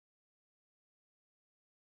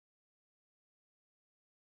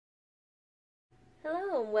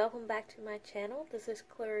Hello and welcome back to my channel. This is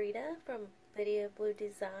Clarita from Lydia Blue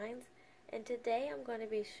Designs, and today I'm going to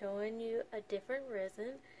be showing you a different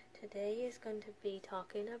resin. Today is going to be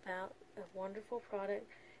talking about a wonderful product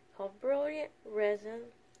called Brilliant Resin.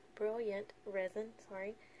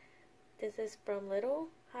 This is from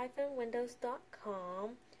little-windows.com.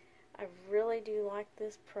 I really do like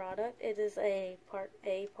this product. It is a part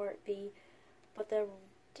A, part B, but the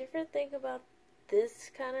different thing about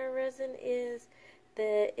this kind of resin is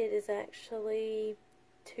that it is actually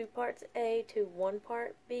 2 parts A to 1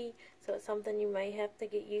 part B, so it's something you may have to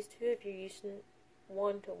get used to if you're using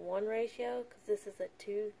 1-to-1 ratio, because this is a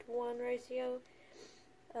 2-to-1 ratio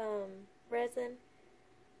resin.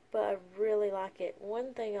 But I really like it.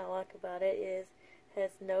 One thing I like about it is it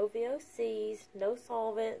has no VOCs, no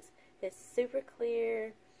solvents, it's super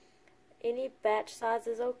clear, any batch size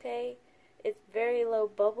is okay, it's very low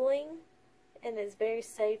bubbling, and it's very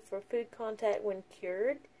safe for food contact when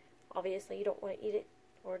cured. Obviously you don't want to eat it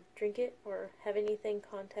or drink it or have anything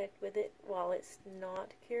contact with it while it's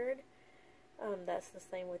not cured. That's the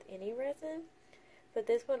same with any resin. But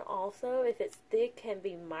this one also, if it's thick, can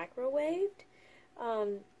be microwaved.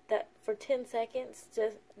 That for 10 seconds,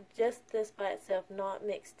 just this by itself, not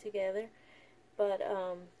mixed together. But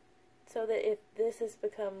so that if this has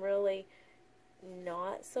become really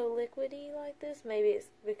not so liquidy like this, maybe it's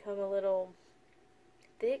become a little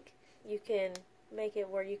thick, you can make it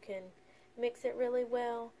where you can mix it really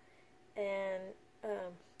well, and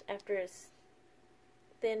after it's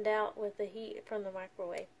thinned out with the heat from the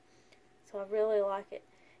microwave. So I really like it.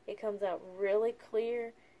 It comes out really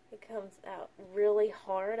clear. It comes out really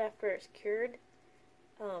hard after it's cured.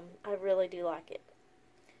 I really do like it.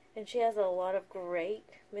 And she has a lot of great,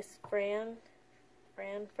 Miss Fran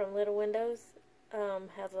from Little Windows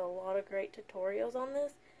has a lot of great tutorials on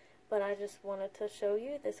this, but I just wanted to show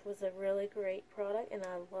you this was a really great product and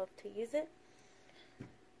I love to use it.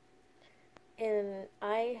 And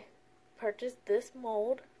I purchased this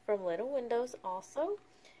mold from Little Windows also.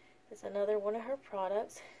 It's another one of her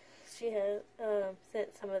products. She has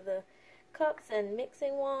sent some of the cups and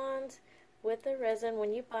mixing wands with the resin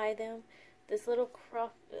when you buy them. This little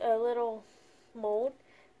mold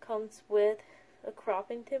comes with a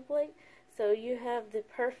cropping template, so you have the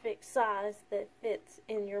perfect size that fits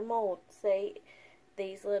in your mold. Say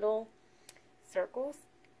these little circles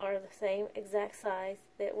are the same exact size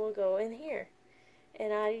that will go in here.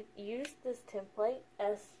 And I used this template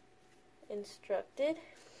as instructed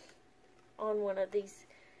on one of these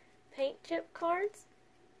paint chip cards,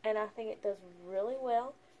 and I think it does really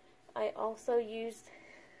well. I also used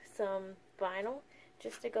some vinyl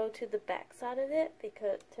just to go to the back side of it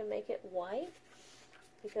to make it white,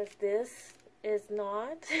 because this is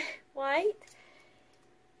not white,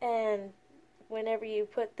 and whenever you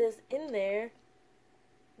put this in there,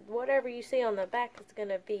 whatever you see on the back is going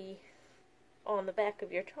to be on the back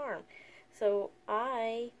of your charm. So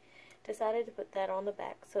I decided to put that on the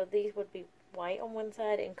back, so these would be white on one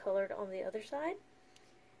side and colored on the other side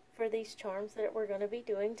for these charms that we're going to be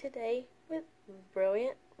doing today with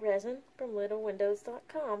Brilliant Resin from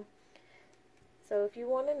littlewindows.com. So if you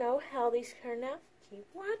want to know how these turn out, keep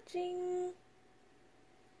watching.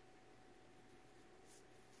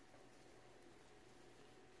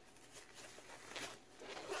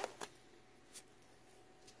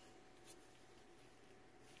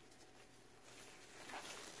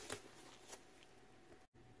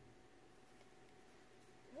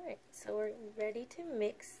 Alright, so we're ready to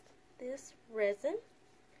mix this resin.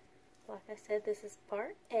 Like I said, this is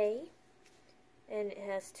part A, and it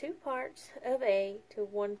has 2 parts of A to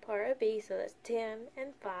 1 part of B, so that's 10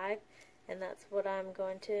 and 5, and that's what I'm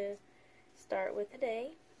going to start with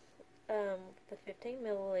today. The 15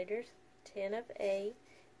 milliliters, 10 of A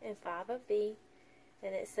and 5 of B,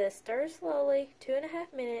 and it says stir slowly,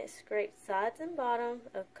 2.5 minutes, scrape sides and bottom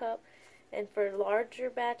of cup, and for larger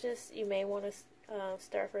batches you may want to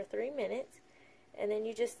stir for 3 minutes, and then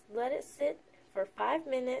you just let it sit for 5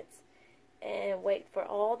 minutes and wait for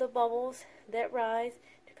all the bubbles that rise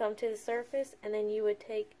to come to the surface, and then you would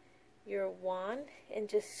take your wand and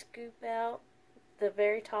just scoop out the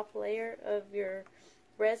very top layer of your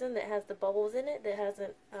resin that has the bubbles in it that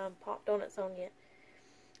hasn't popped on its own yet.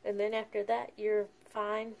 And then after that you're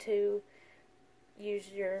fine to use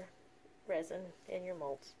your resin in your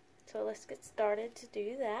molds. So let's get started to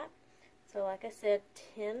do that. So like I said,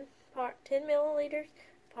 10 milliliters,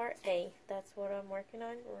 part A. That's what I'm working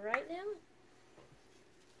on right now.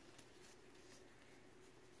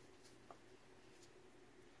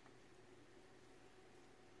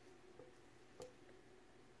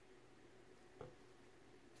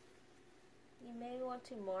 You may want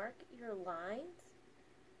to mark your lines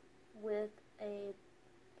with a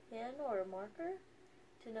pen or a marker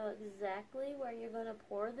to know exactly where you're going to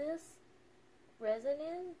pour this resin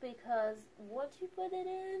in, because once you put it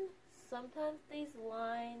in, sometimes these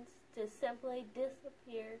lines just simply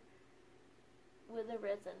disappear with the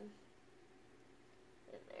resin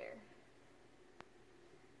in there.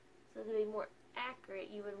 So to be more accurate,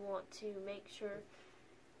 you would want to make sure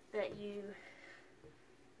that you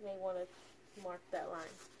may want to mark that line.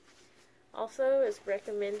 Also, it's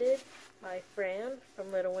recommended by Fran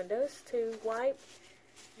from Little Windows to wipe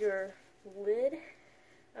your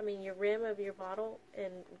your rim of your bottle,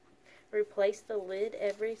 and replace the lid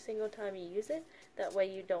every single time you use it. That way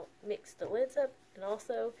you don't mix the lids up, and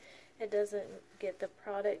also it doesn't get the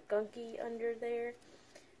product gunky under there,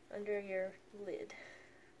 under your lid.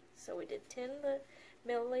 So we did 10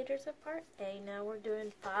 milliliters of part A. Now we're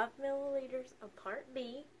doing 5 milliliters of part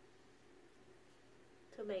B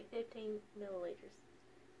to make 15 milliliters.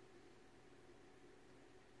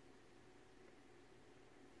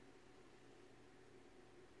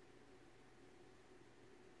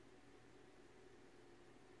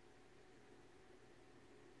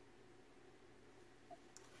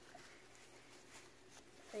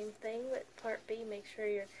 Same thing with part B. Make sure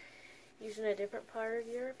you're using a different part of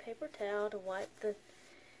your paper towel to wipe the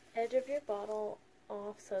edge of your bottle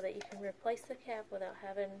off so that you can replace the cap without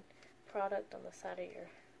having product on the side of your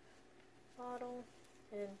bottle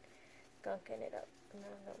and gunking it up. And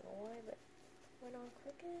I don't know why, but it went on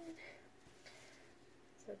crooked.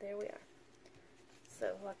 So there we are.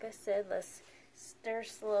 So like I said, let's stir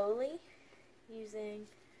slowly using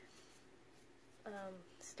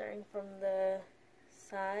stirring from the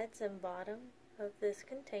sides and bottom of this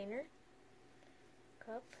container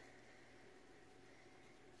cup.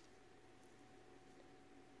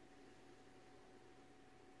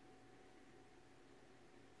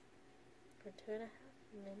 For 2.5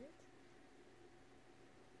 minutes.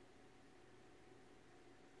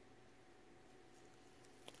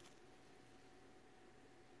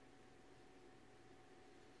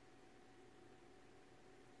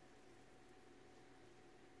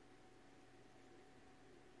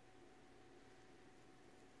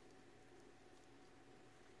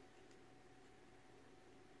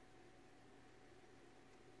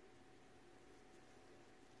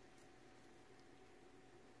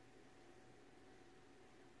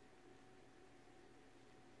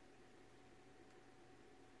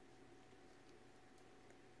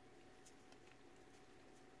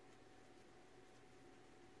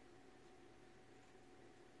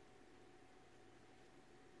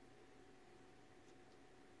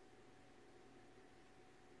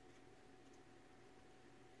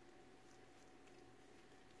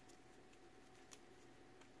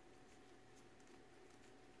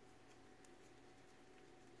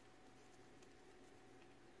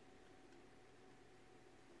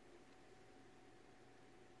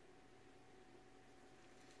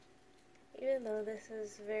 Even though this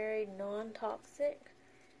is very non-toxic,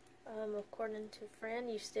 according to Fran,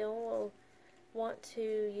 you still will want to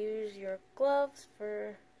use your gloves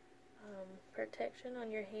for protection on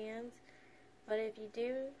your hands. But if you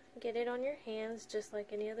do get it on your hands, just like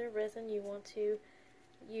any other resin, you want to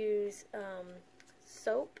use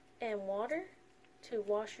soap and water to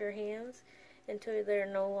wash your hands until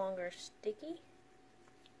they're no longer sticky,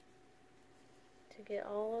 to get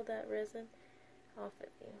all of that resin off of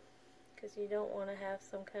you, because you don't want to have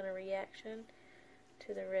some kind of reaction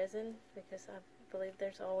to the resin, because I believe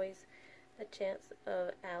there's always a chance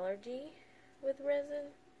of allergy with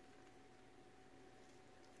resin.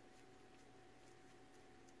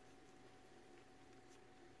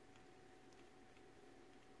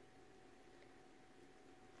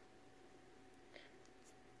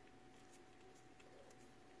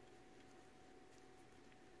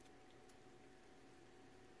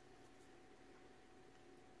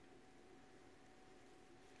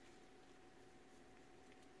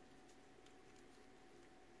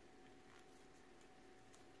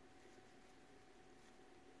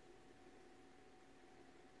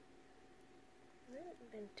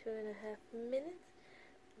 Been 2.5 minutes.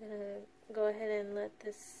 I'm going to go ahead and let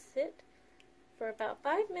this sit for about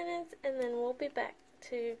 5 minutes, and then we'll be back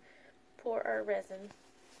to pour our resin.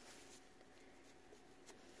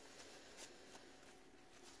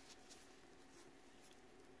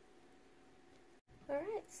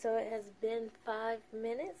 Alright, so it has been 5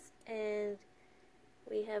 minutes, and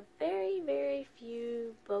we have very, very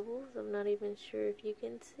few bubbles. I'm not even sure if you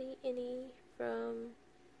can see any from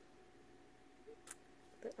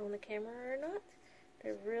on the camera or not.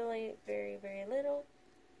 They're really very, very little,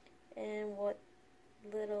 and what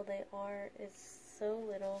little they are is so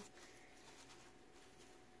little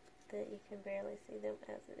that you can barely see them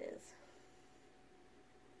as it is.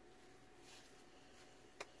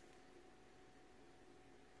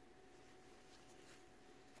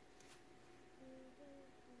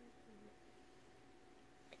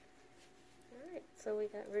 Alright, so we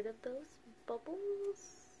got rid of those bubbles.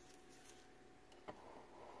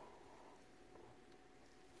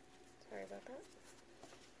 Sorry about that.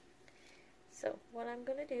 So what I'm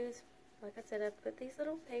going to do is, like I said, I put these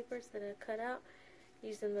little papers that I cut out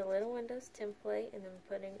using the Little Windows template, and then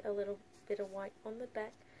putting a little bit of white on the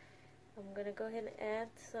back. I'm going to go ahead and add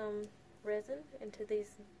some resin into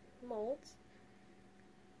these molds.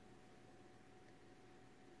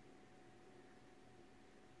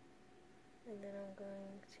 And then I'm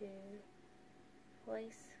going to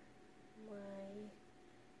place my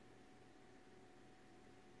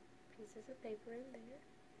pieces of paper in there.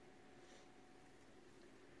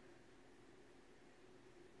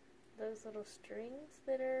 Those little strings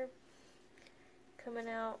that are coming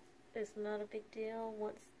out is not a big deal.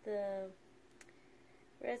 Once the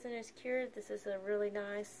resin is cured, this is a really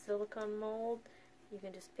nice silicone mold. You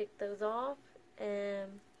can just pick those off,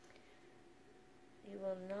 and you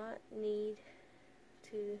will not need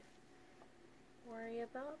to worry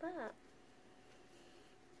about that.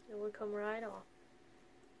 It will come right off.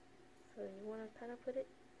 So you want to kind of put it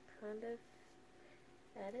kind of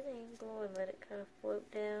at an angle and let it kind of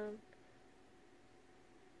float down.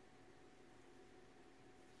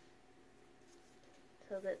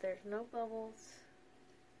 So that there's no bubbles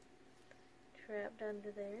trapped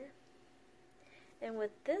under there. And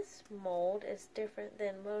with this mold, it's different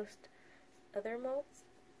than most other molds.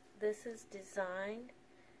 This is designed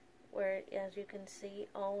where, as you can see,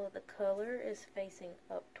 all of the color is facing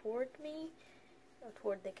up toward me, or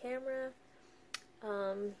toward the camera.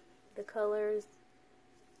 The colors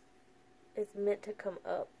is meant to come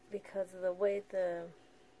up because of the way the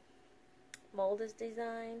mold is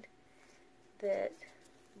designed, that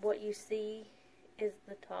what you see is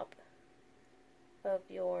the top of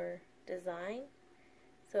your design.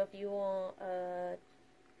 So if you want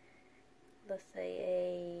let's say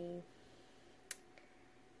a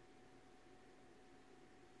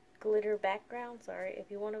glitter background, if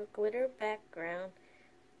you want a glitter background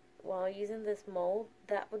while using this mold,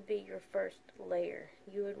 that would be your first layer.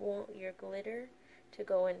 You would want your glitter to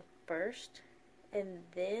go in first, and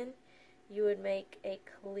then you would make a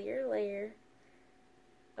clear layer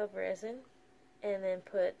of resin, and then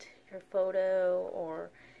put your photo or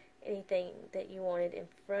anything that you wanted in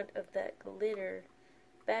front of that glitter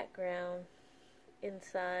background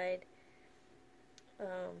inside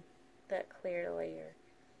that clear layer.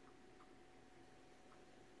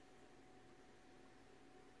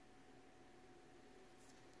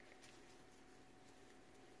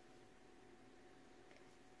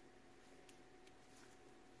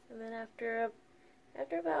 And then after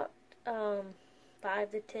about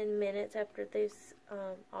 5 to 10 minutes after these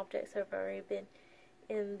objects have already been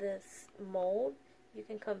in this mold, you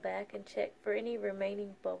can come back and check for any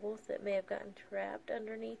remaining bubbles that may have gotten trapped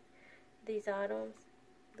underneath these items,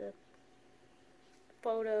 the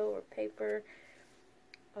photo or paper,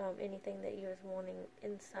 anything that you was wanting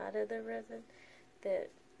inside of the resin that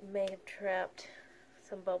may have trapped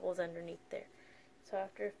some bubbles underneath there. So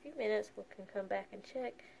after a few minutes, we can come back and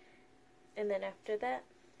check, and then after that,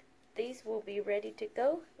 these will be ready to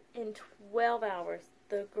go in 12 hours.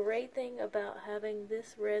 The great thing about having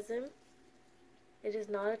this resin, it is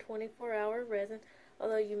not a 24-hour resin,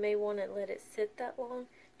 although you may want to let it sit that long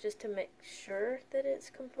just to make sure that it's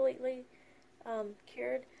completely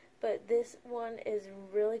cured. But this one is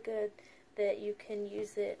really good that you can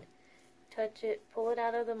use it, touch it, pull it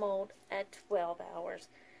out of the mold at 12 hours.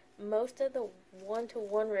 Most of the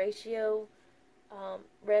 1-to-1 ratio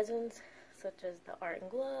resins, such as the Art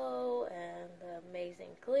and Glow and the Amazing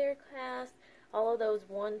Clear Cast, all of those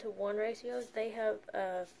 1-to-1 ratios, they have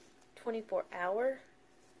a 24-hour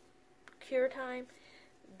cure time.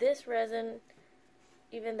 This resin,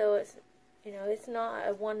 even though it's, it's not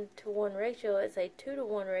a 1-to-1 ratio, it's a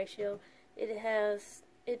 2-to-1 ratio,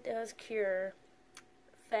 it does cure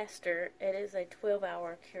faster. It is a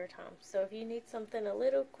 12-hour cure time. So if you need something a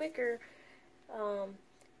little quicker,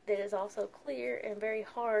 that is also clear and very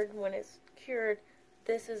hard when it's cured,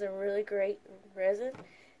 this is a really great resin,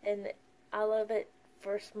 and I love it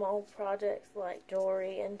for small projects like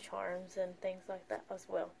jewelry and charms and things like that as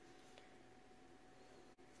well.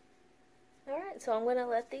 Alright, so I'm going to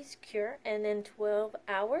let these cure, and in 12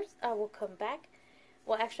 hours I will come back.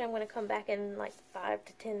 Well, actually I'm going to come back in like 5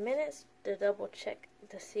 to 10 minutes to double check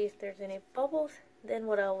to see if there's any bubbles. Then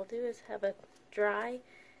what I will do is have a dry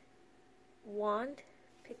wand,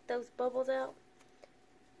 pick those bubbles out,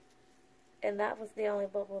 And that was the only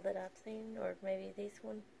bubble that I've seen, or maybe this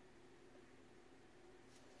one.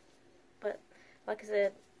 But like I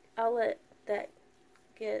said, I'll let that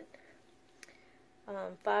get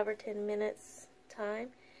 5 or 10 minutes time,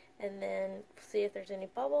 and then see if there's any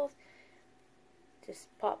bubbles. Just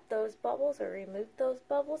pop those bubbles or remove those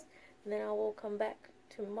bubbles, and then I will come back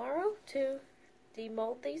tomorrow to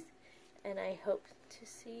demold these, and I hope to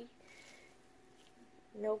see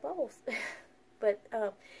no bubbles. But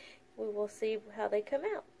we will see how they come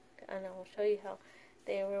out, and I will show you how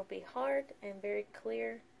they will be hard and very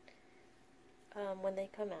clear when they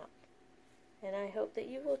come out. And I hope that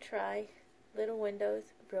you will try Little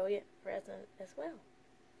Windows Brilliant Resin as well.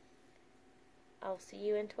 I'll see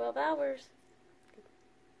you in 12 hours.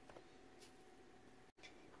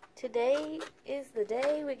 Today is the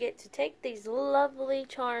day we get to take these lovely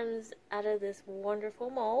charms out of this wonderful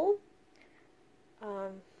mold.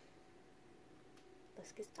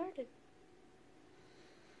 Let's get started.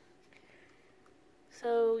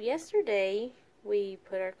 So yesterday we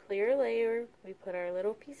put our clear layer, we put our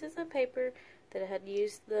little pieces of paper that I had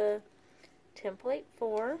used the template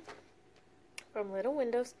for from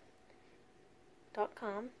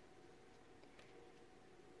littlewindows.com.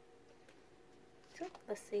 So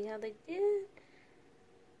let's see how they did.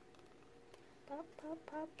 Pop, pop,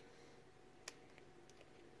 pop.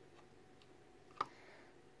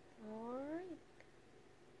 Alright.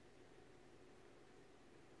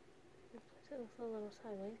 It looks a little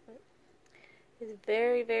sideways, but it's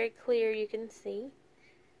very, very clear, you can see.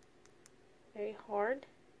 Very hard.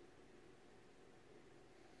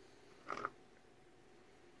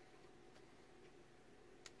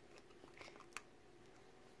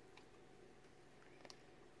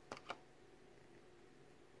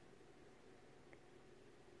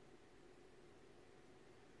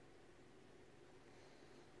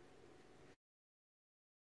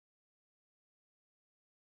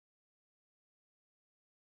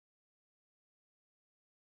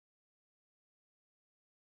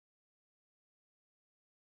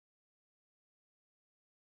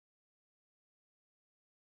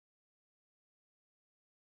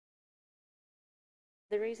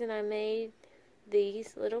 The reason I made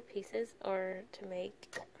these little pieces are to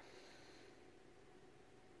make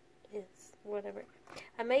whatever.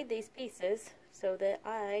 I made these pieces so that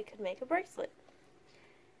I could make a bracelet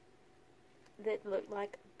that looked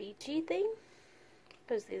like a beachy thing,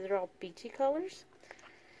 because these are all beachy colors.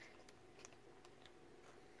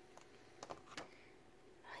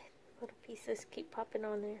 Little pieces keep popping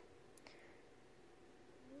on there.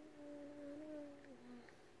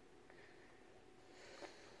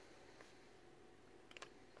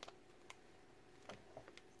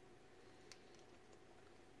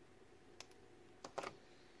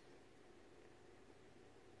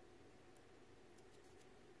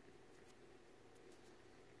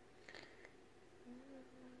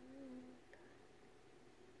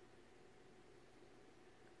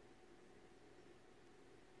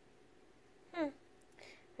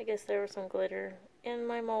 I guess there was some glitter in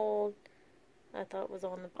my mold. I thought it was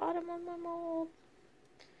on the bottom of my mold,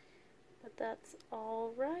 but that's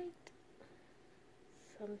alright.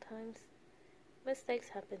 Sometimes mistakes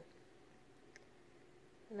happen.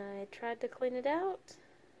 And I tried to clean it out,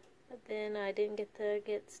 but then I didn't get to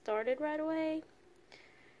get started right away,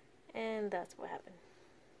 and that's what happened.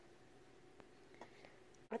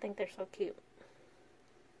 I think they're so cute.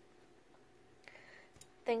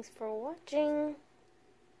 Thanks for watching.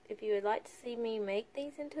 If you would like to see me make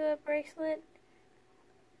these into a bracelet,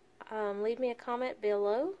 leave me a comment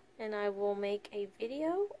below, and I will make a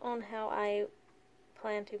video on how I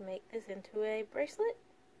plan to make this into a bracelet.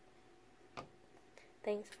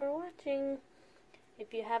 Thanks for watching.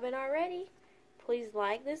 If you haven't already, please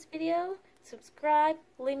like this video, subscribe,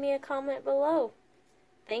 leave me a comment below.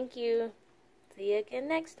 Thank you. See you again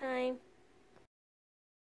next time.